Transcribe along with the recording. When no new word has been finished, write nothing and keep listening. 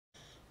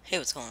Hey,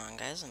 what's going on,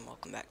 guys, and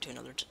welcome back to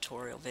another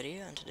tutorial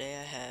video. And today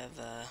I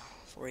have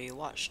for you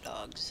Watch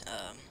Dogs.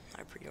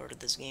 I pre-ordered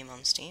this game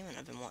on Steam, and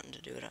I've been wanting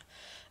to do a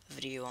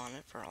video on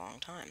it for a long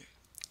time.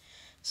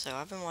 So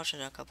I've been watching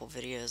a couple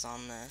videos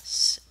on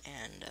this,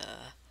 and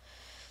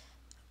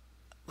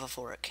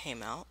before it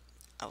came out,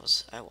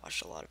 I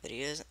watched a lot of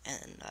videos,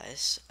 and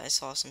I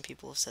saw some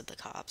people who said the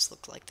cops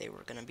looked like they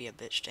were gonna be a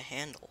bitch to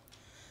handle.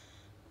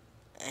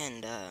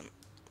 And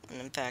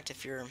in fact,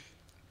 if you're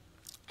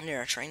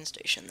near a train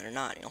station, they're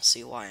not. You'll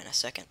see why in a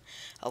second.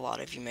 A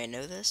lot of you may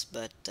know this,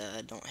 but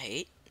don't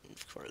hate,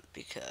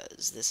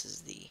 because this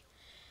is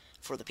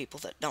for the people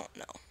that don't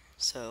know.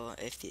 So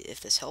if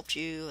this helped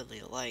you,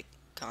 leave a like,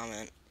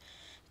 comment,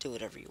 do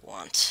whatever you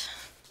want.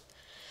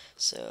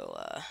 So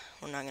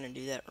we're not gonna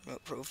do that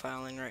remote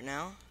profiling right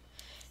now,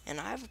 and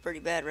I have a pretty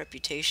bad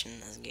reputation in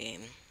this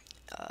game.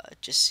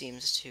 It just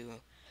seems to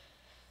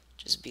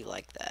just be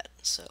like that.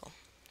 So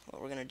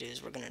what we're gonna do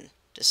is we're gonna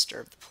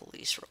disturb the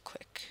police real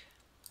quick.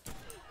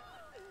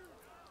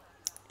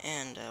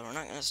 And we're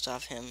not going to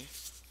stop him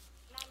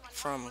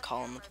from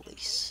calling the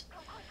police.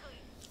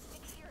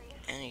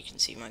 And you can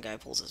see my guy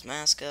pulls his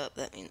mask up.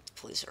 That means the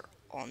police are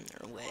on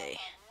their way.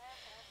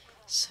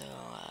 So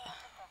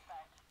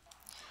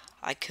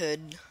I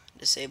could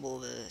disable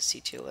the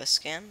CTOS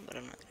scan, but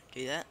I'm not going to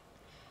do that.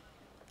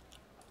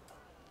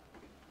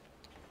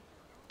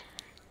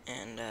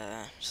 And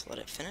just let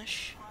it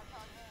finish.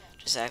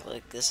 Just act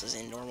like this is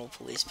a normal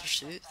police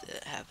pursuit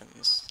that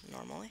happens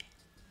normally.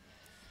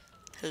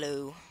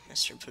 Hello,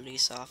 Mr.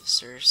 Police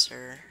Officer,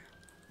 sir.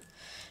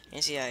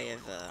 You see I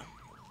have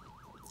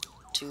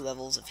 2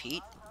 levels of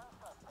heat,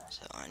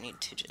 so I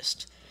need to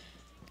just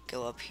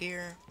go up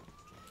here,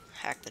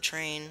 hack the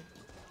train,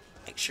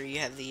 make sure you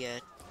have the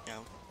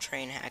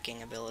train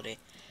hacking ability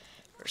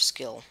or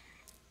skill,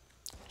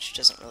 which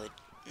doesn't really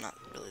not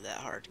really that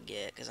hard to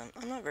get because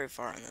I'm not very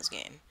far in this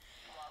game.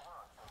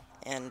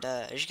 And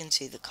as you can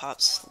see, the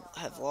cops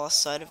have lost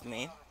sight of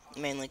me,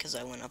 mainly because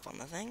I went up on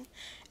the thing,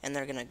 and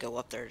they're gonna go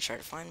up there to try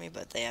to find me,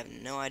 but they have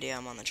no idea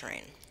I'm on the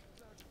train.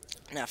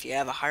 Now, if you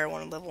have a higher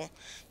wanted level,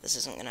 this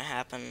isn't gonna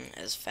happen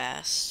as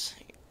fast,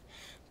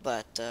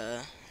 but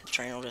the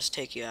train will just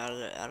take you out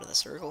of the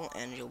circle,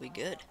 and you'll be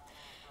good,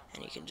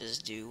 and you can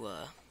just do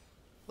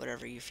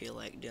whatever you feel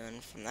like doing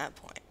from that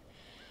point.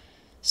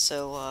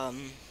 So oh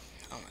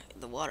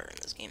the water in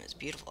this game is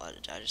beautiful.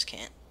 I just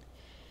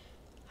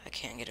I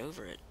can't get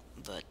over it.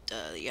 But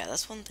yeah,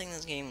 that's one thing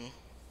this game.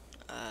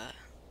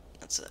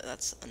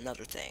 That's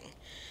another thing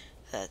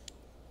that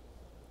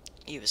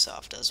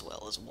Ubisoft does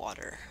well is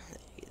water.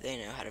 They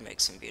know how to make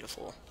some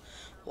beautiful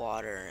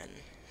water and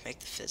make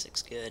the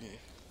physics good and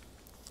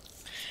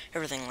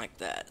everything like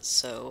that.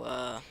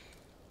 So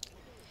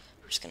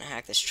we're just gonna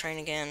hack this train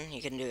again.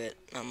 You can do it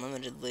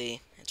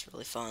unlimitedly. It's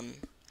really fun.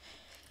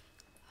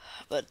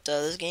 But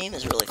this game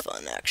is really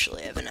fun,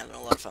 actually. I've been having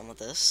a lot of fun with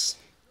this.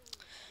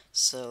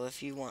 So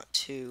if you want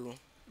to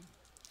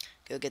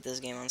go get this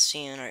game on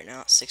Steam right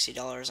now, it's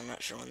 $60. I'm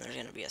not sure when there's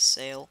going to be a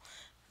sale.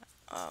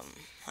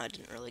 I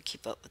didn't really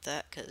keep up with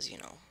that because,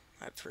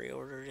 I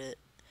pre-ordered it.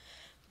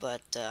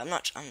 But I'm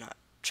not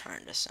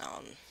trying to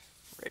sound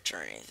rich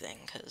or anything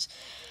because,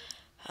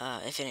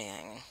 if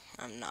anything,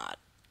 I'm not.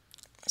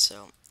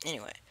 So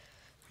anyway,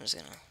 I'm just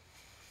going to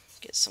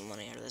get some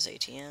money out of this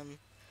ATM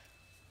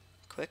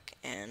quick,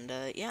 and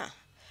yeah,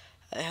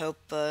 I hope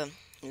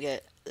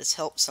this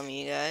helped some of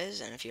you guys,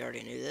 and if you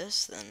already knew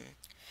this, then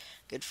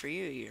good for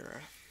you.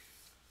 You're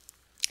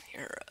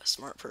a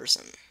smart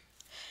person,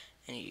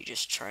 and you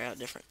just try out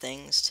different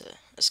things to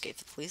escape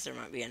the police. There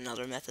might be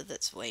another method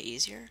that's way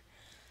easier.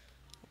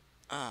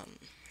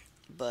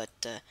 But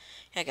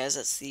yeah, guys,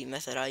 that's the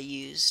method I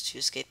use to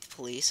escape the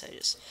police. I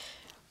just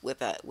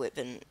whip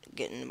and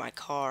get into my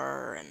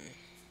car and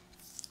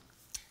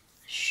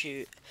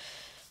shoot.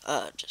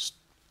 Just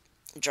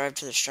drive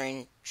to the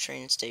train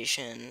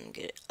station,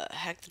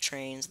 hack the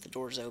trains, the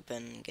doors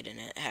open, get in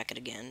it, hack it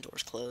again,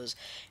 doors close,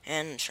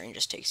 and the train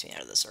just takes me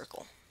out of the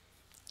circle.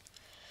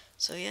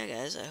 So yeah,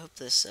 guys, I hope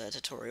this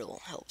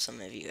tutorial helped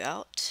some of you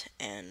out,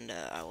 and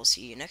I will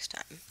see you next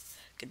time.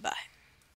 Goodbye.